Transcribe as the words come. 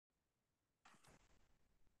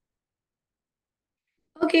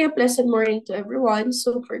Okay, a pleasant morning to everyone.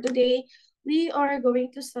 So for today, we are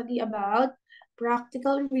going to study about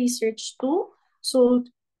practical research too. So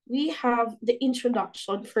we have the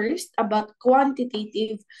introduction first about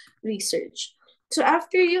quantitative research. So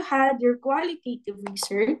after you had your qualitative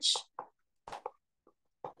research,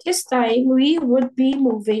 this time we would be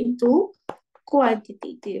moving to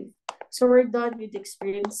quantitative. So we're done with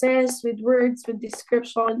experiences, with words, with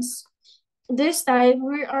descriptions. This time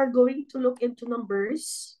we are going to look into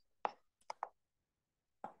numbers,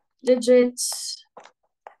 digits,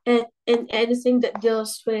 and anything that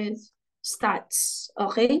deals with stats.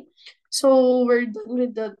 Okay? So we're done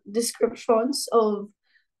with the descriptions of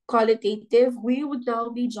qualitative. We would now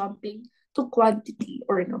be jumping to quantity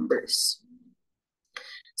or numbers.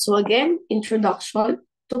 So again, introduction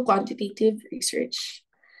to quantitative research.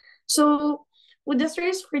 So with the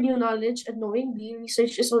thirst for new knowledge and knowing the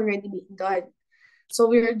research is already being done. So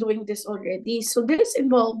we are doing this already. So this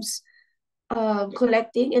involves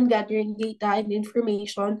collecting and gathering data and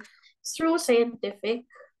information through scientific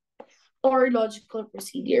or logical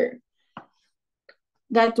procedure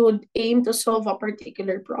that would aim to solve a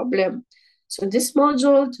particular problem. So this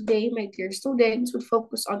module today, my dear students, would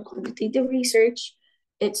focus on quantitative research,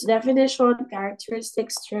 its definition,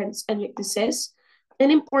 characteristics, strengths, and weaknesses,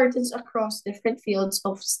 and importance across different fields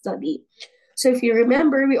of study. So if you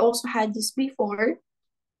remember, we also had this before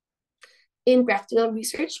in practical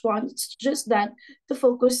research one. It's just that the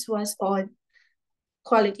focus was on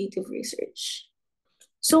qualitative research.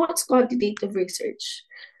 So what's quantitative research?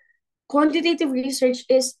 Quantitative research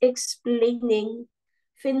is explaining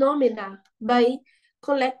phenomena by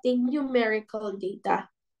collecting numerical data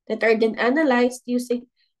that are then analyzed using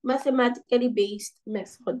mathematically based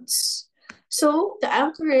methods. So the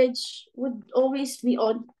anchorage would always be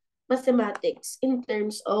on mathematics in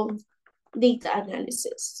terms of data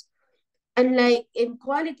analysis. Unlike in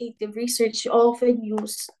qualitative research, you often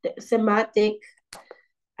use thematic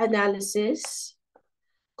analysis,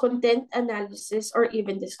 content analysis, or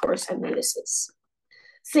even discourse analysis.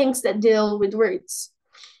 Things that deal with words.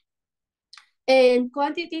 And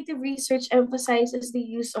quantitative research emphasizes the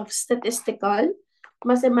use of statistical,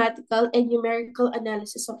 mathematical, and numerical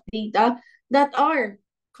analysis of data that are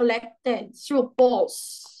collected through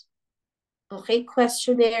polls, okay,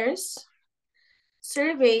 questionnaires,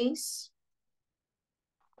 surveys,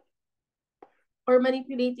 or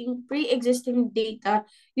manipulating pre-existing data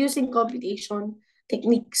using computation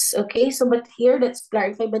techniques. Okay, so but here let's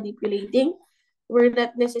clarify manipulating. We're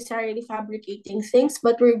not necessarily fabricating things,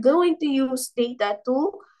 but we're going to use data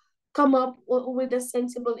to come up with a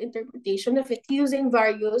sensible interpretation of it using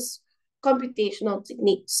various computational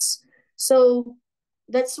techniques. So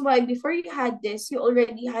that's why before you had this, you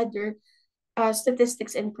already had your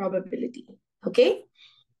statistics and probability. Okay?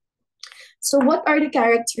 So what are the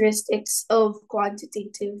characteristics of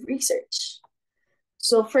quantitative research?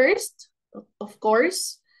 So first, of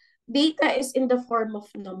course, data is in the form of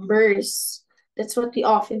numbers. That's what we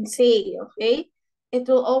often say, okay? It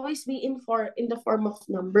will always be in the form of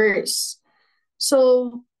numbers.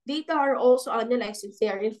 So data are also analyzed if they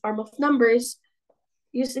are in form of numbers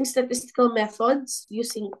using statistical methods,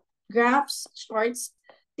 using graphs, charts,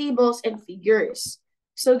 tables, and figures.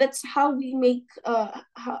 So that's how we make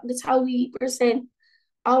that's how we present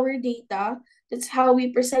our data. That's how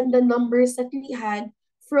we present the numbers that we had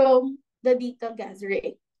from the data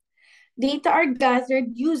gathering. Data are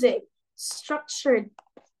gathered using structured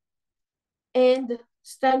and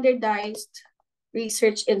standardized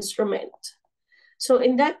research instrument. So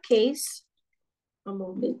in that case, a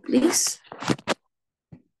moment please.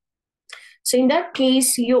 So in that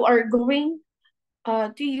case, you are going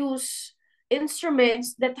to use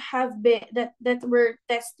instruments that have been that were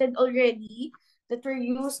tested already, that were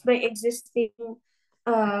used by existing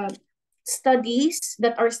uh, studies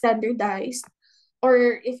that are standardized,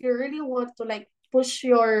 or if you really want to like push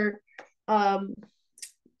your um,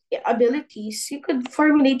 abilities, you could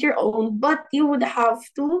formulate your own, but you would have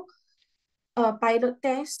to pilot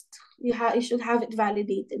test. You should have it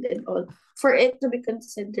validated and all for it to be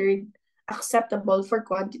considered acceptable for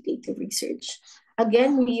quantitative research.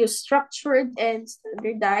 Again, we use structured and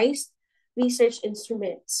standardized research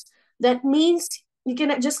instruments. That means you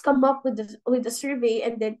cannot just come up with a survey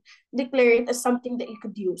and then declare it as something that you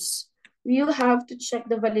could use. You have to check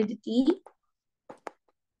the validity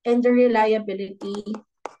and the reliability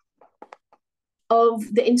of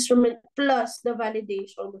the instrument plus the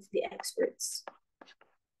validation of the experts.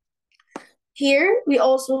 Here, we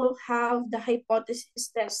also have the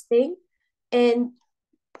hypothesis testing and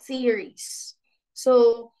theories.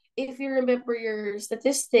 So if you remember your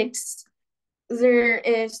statistics, there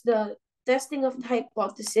is the testing of the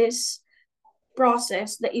hypothesis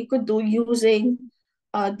process that you could do using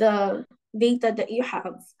the data that you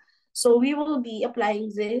have. So we will be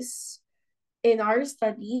applying this in our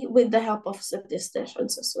study with the help of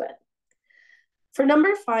statisticians as well. For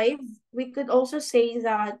number 5, we could also say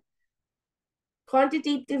that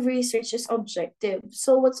quantitative research is objective.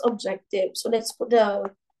 So what's objective? So let's put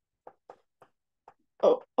the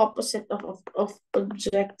opposite of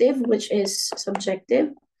objective, which is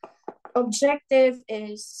subjective. Objective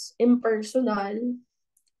is impersonal.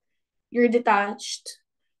 You're detached.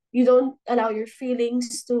 You don't allow your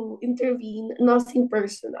feelings to intervene, nothing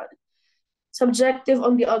personal. Subjective,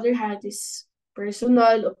 on the other hand, is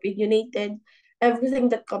personal, opinionated, everything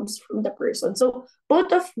that comes from the person. So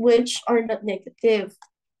both of which are not negative.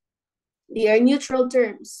 They are neutral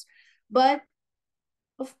terms. But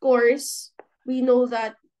of course, we know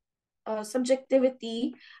that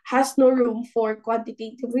subjectivity has no room for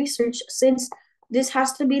quantitative research since this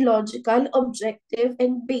has to be logical, objective,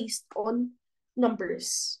 and based on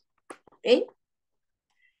numbers. Okay?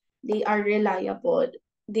 They are reliable.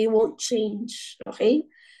 They won't change. Okay?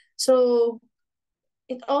 So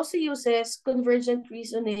it also uses convergent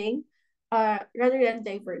reasoning rather than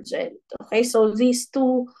divergent. Okay? So these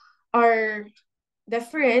two are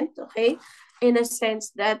different, okay, in a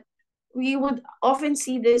sense that we would often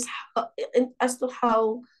see this as to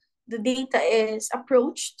how the data is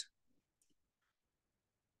approached.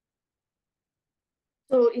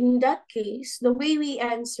 So in that case, the way we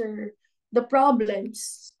answer the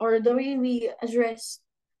problems or the way we address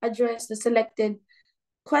the selected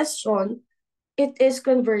question, it is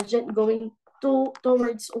convergent going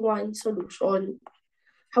towards one solution.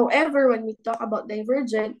 However, when we talk about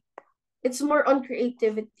divergent, it's more on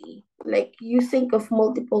creativity. Like you think of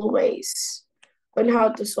multiple ways on how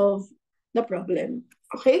to solve the problem.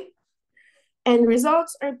 Okay? And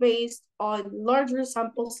results are based on larger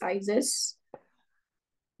sample sizes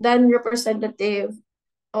than representative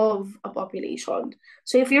of a population.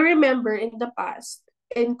 So if you remember in the past,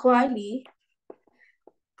 in Quali,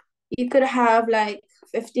 you could have like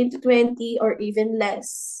 15 to 20 or even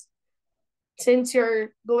less. Since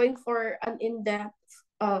you're going for an in-depth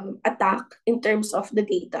attack in terms of the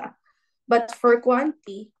data. But for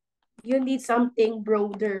quanti, you need something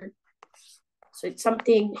broader. So it's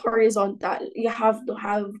something horizontal. You have to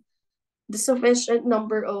have the sufficient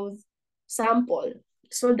number of sample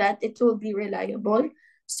so that it will be reliable,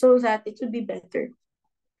 so that it will be better.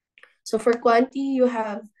 So for quanti, you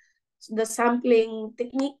have the sampling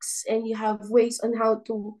techniques and you have ways on how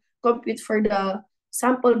to compute for the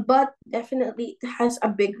sample, but definitely it has a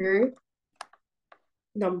bigger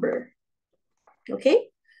number. Okay?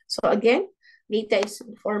 So again, data is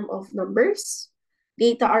in the form of numbers.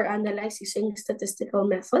 Data are analyzed using statistical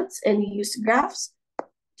methods and use graphs,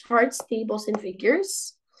 charts, tables, and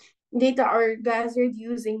figures. Data are gathered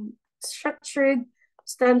using structured,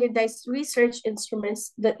 standardized research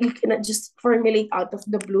instruments that you cannot just formulate out of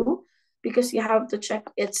the blue because you have to check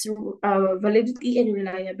its validity and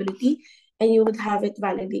reliability, and you would have it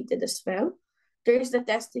validated as well. There is the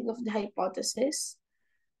testing of the hypothesis.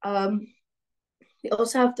 We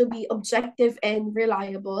also have to be objective and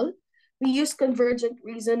reliable. We use convergent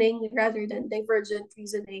reasoning rather than divergent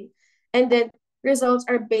reasoning. And then results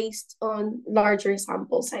are based on larger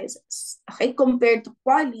sample sizes. Okay, compared to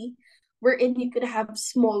quali, wherein you could have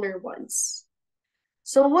smaller ones.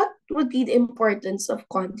 So what would be the importance of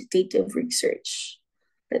quantitative research?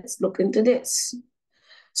 Let's look into this.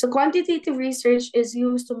 So quantitative research is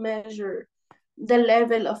used to measure the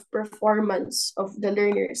level of performance of the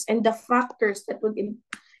learners and the factors that would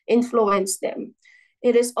influence them.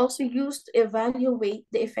 It is also used to evaluate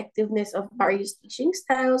the effectiveness of various teaching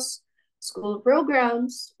styles, school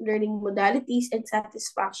programs, learning modalities, and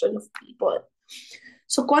satisfaction of people.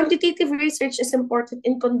 So quantitative research is important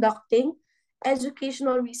in conducting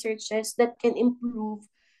educational researches that can improve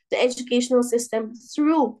the educational system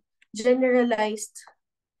through generalized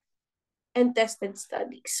and tested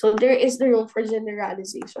studies. So there is the room for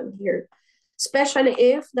generalization here, especially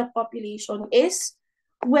if the population is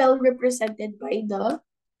well represented by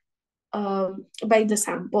the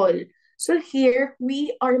sample. So here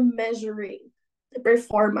we are measuring the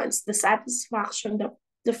performance, the satisfaction,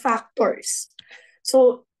 the factors.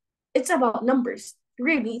 So it's about numbers.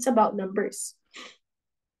 Really, it's about numbers.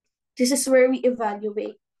 This is where we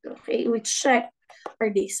evaluate. Okay, we check, are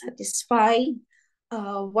they satisfied?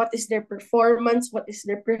 What is their performance? What is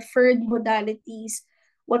their preferred modalities?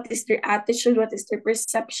 What is their attitude? What is their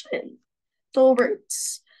perception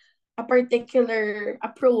towards a particular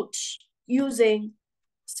approach using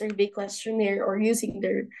survey questionnaire or using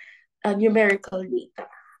their numerical data?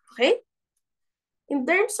 Okay? In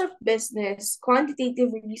terms of business,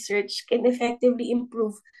 quantitative research can effectively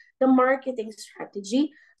improve the marketing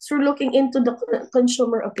strategy through looking into the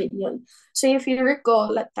consumer opinion. So if you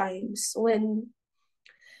recall at times when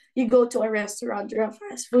you go to a restaurant or a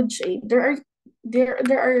fast food chain, there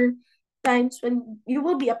are times when you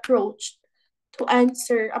will be approached to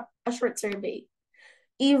answer a short survey.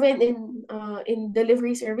 Even in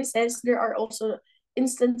delivery services, there are also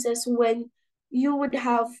instances when you would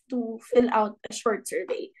have to fill out a short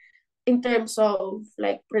survey in terms of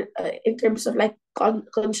like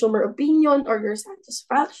consumer opinion or your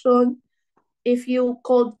satisfaction. If you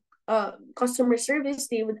called customer service,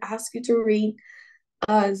 they would ask you to rate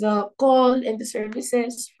the call and the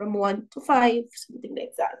services from 1 to 5, something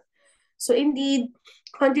like that. So indeed,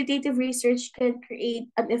 quantitative research can create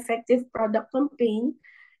an effective product campaign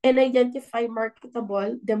and identify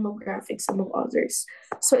marketable demographics among others.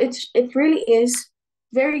 So it really is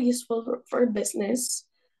very useful for business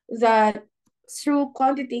that through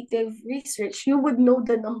quantitative research, you would know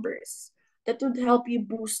the numbers that would help you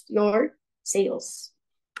boost your sales.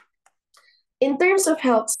 In terms of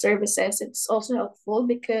health services, it's also helpful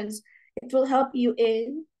because it will help you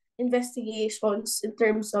in investigations in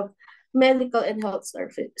terms of medical and health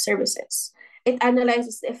services. It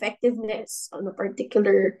analyzes the effectiveness on a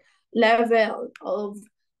particular level of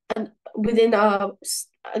within a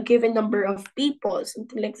given number of people,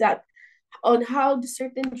 something like that, on how the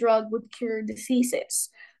certain drug would cure diseases.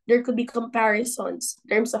 There could be comparisons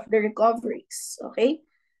in terms of the recoveries, okay?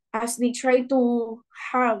 As they try to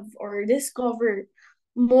have or discover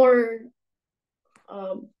more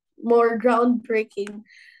more groundbreaking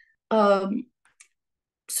um,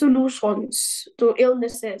 solutions to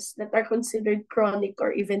illnesses that are considered chronic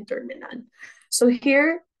or even terminal. So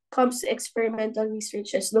here comes experimental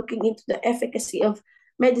researches looking into the efficacy of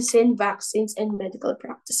medicine, vaccines, and medical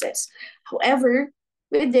practices. However,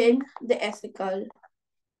 within the ethical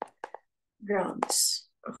grounds,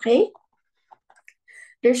 okay?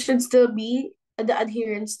 There should still be the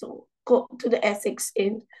adherence to the ethics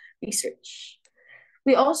in research.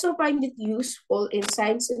 We also find it useful in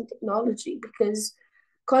science and technology because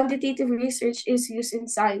quantitative research is used in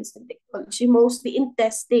science and technology, mostly in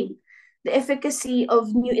testing the efficacy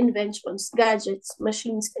of new inventions, gadgets,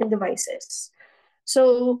 machines, and devices.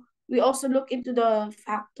 So we also look into the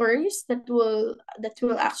factors that will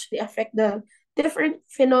actually affect the different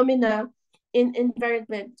phenomena in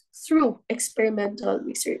environment through experimental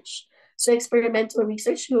research. So experimental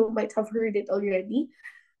research, you might have heard it already.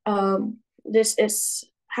 This is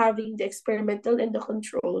having the experimental and the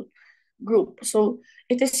control group. So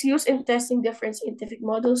it is used in testing different scientific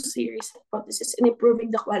models, theories, hypotheses, and improving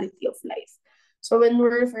the quality of life. So when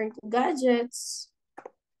we're referring to gadgets,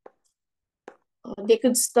 they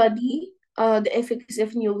could study the efficacy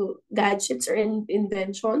of new gadgets or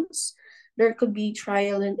inventions. There could be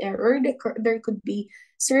trial and error. There could be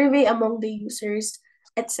survey among the users,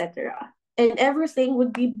 etc. And everything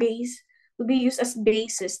would be used as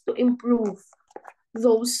basis to improve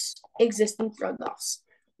those existing products.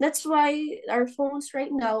 That's why our phones right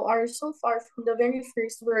now are so far from the very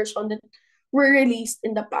first version that were released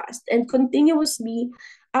in the past. And continuously,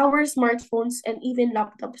 our smartphones and even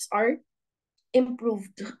laptops are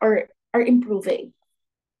improved or are improving.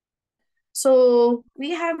 So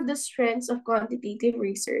we have the strengths of quantitative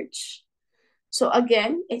research. So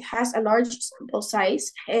again, it has a large sample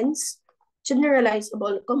size, hence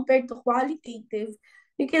generalizable compared to qualitative.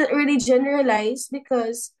 You can really generalize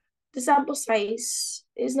because the sample size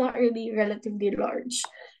is not really relatively large.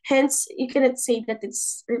 Hence, you cannot say that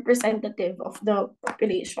it's representative of the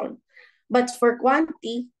population. But for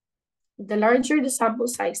quantity, the larger the sample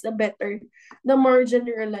size, the better, the more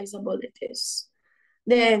generalizable it is.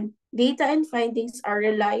 Then, data and findings are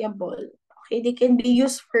reliable. Okay, they can be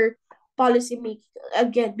used for policy making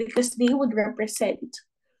again because they would represent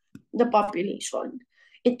the population.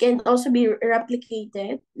 It can also be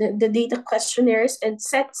replicated. The data questionnaires and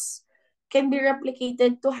sets can be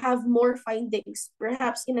replicated to have more findings,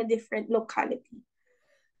 perhaps in a different locality.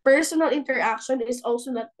 Personal interaction is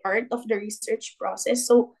also not part of the research process,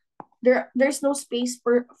 so there's no space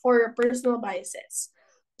for personal biases.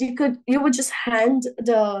 You would just hand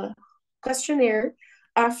the questionnaire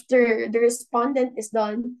after the respondent is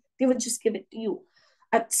done. They would just give it to you.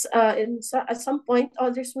 At some point,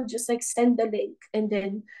 others would just like send the link, and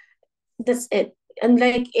then that's it.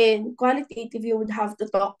 Unlike in qualitative, you would have to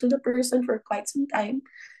talk to the person for quite some time,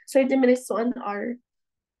 30 minutes to an hour,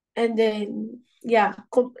 and then yeah,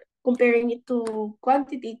 comparing it to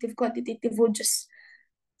quantitative would just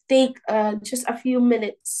take just a few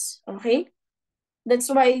minutes, okay? That's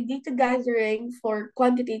why data gathering for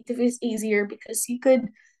quantitative is easier, because you could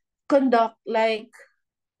conduct like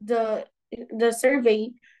the the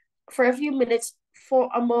survey for a few minutes for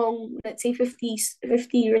among, let's say,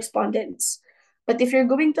 50 respondents. But if you're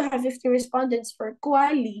going to have 50 respondents for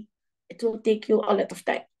quali, it will take you a lot of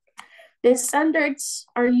time. Then standards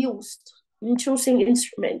are used in choosing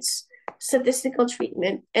instruments, statistical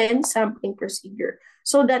treatment, and sampling procedure,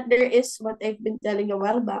 so that there is what I've been telling you a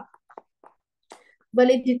while back: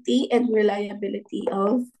 validity and reliability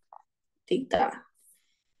of data.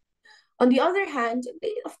 On the other hand,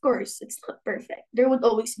 of course, it's not perfect. There would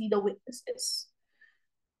always be the weaknesses.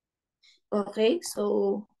 Okay,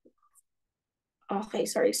 so, okay,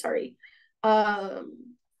 sorry.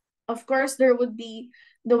 Um, of course, there would be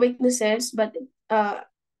the weaknesses, but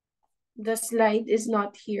the slide is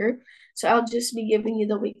not here. So I'll just be giving you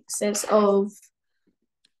the weaknesses of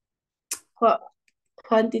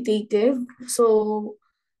quantitative. So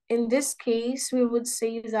in this case, we would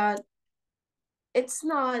say that it's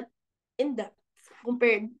not in depth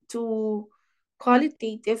compared to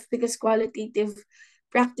qualitative, because qualitative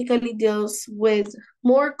practically deals with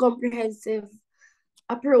more comprehensive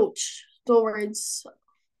approach towards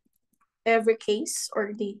every case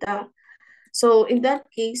or data. So in that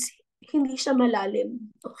case, hindi siya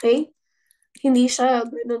malalim, okay? Hindi siya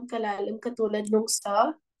ganun kalalim katulad nung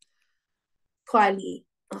sa quali,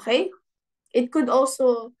 okay? It could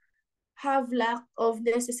also have lack of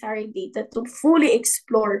necessary data to fully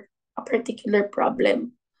explore a particular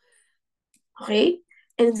problem. Okay?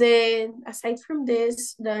 And then, aside from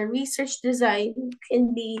this, the research design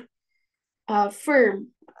can be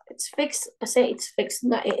firm. It's fixed. Kasi it's fixed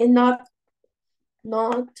na eh, and not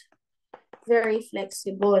very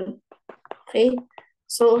flexible. Okay?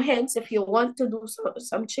 So, hence, if you want to do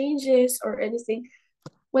some changes or anything,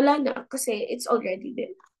 wala na kasi it's already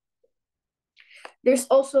there. There's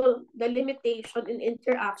also the limitation in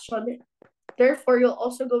interaction. Therefore, you're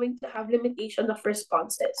also going to have limitation of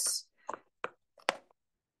responses.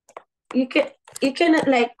 You can you cannot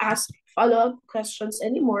like ask follow-up questions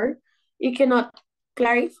anymore. You cannot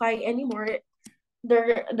clarify anymore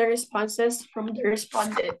the responses from the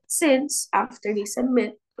respondent, since after they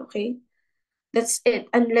submit, okay, that's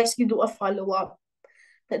it, unless you do a follow-up.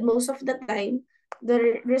 But most of the time,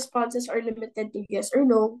 the responses are limited to yes or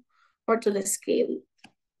no, or to the scale.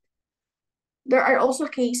 There are also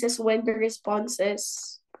cases when the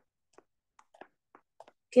responses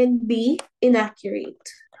can be inaccurate.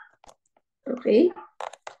 Okay?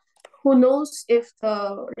 Who knows if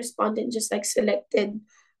the respondent just like selected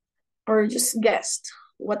or just guessed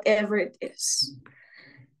whatever it is.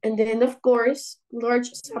 And then, of course,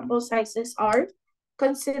 large sample sizes are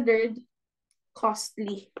considered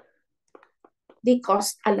costly. They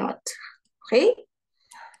cost a lot. Okay?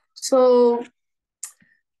 So,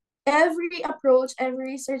 every approach,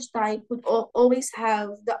 every research type would always have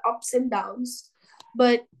the ups and downs,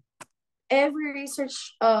 but every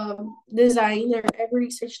research design or every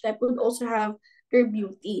research type would also have their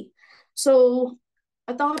beauty. So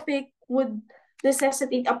a topic would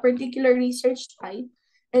necessitate a particular research type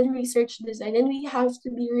and research design, and we have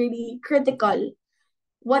to be really critical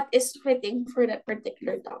what is fitting for that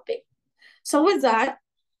particular topic. So with that,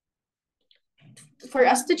 for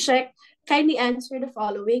us to check, kindly answer the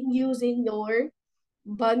following using your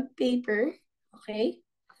bond paper. Okay.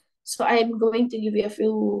 So I'm going to give you a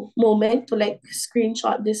few moments to like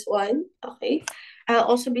screenshot this one. Okay. I'll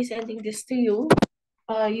also be sending this to you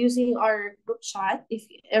using our group chat if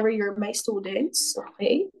ever you're my students.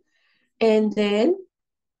 Okay. And then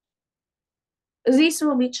these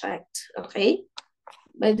will be checked, okay,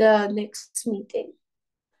 by the next meeting.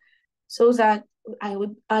 So that I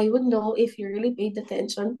would know if you really paid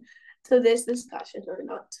attention to this discussion or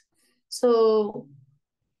not. So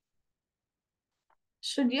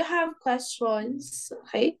should you have questions,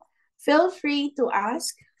 okay, feel free to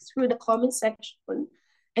ask through the comment section,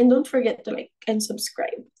 and don't forget to like and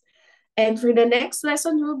subscribe. And for the next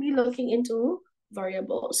lesson, we'll be looking into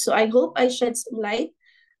variables. So I hope I shed some light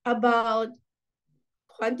about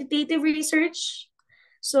quantitative research.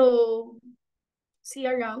 So see you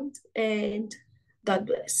around, and God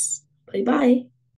bless. Bye-bye.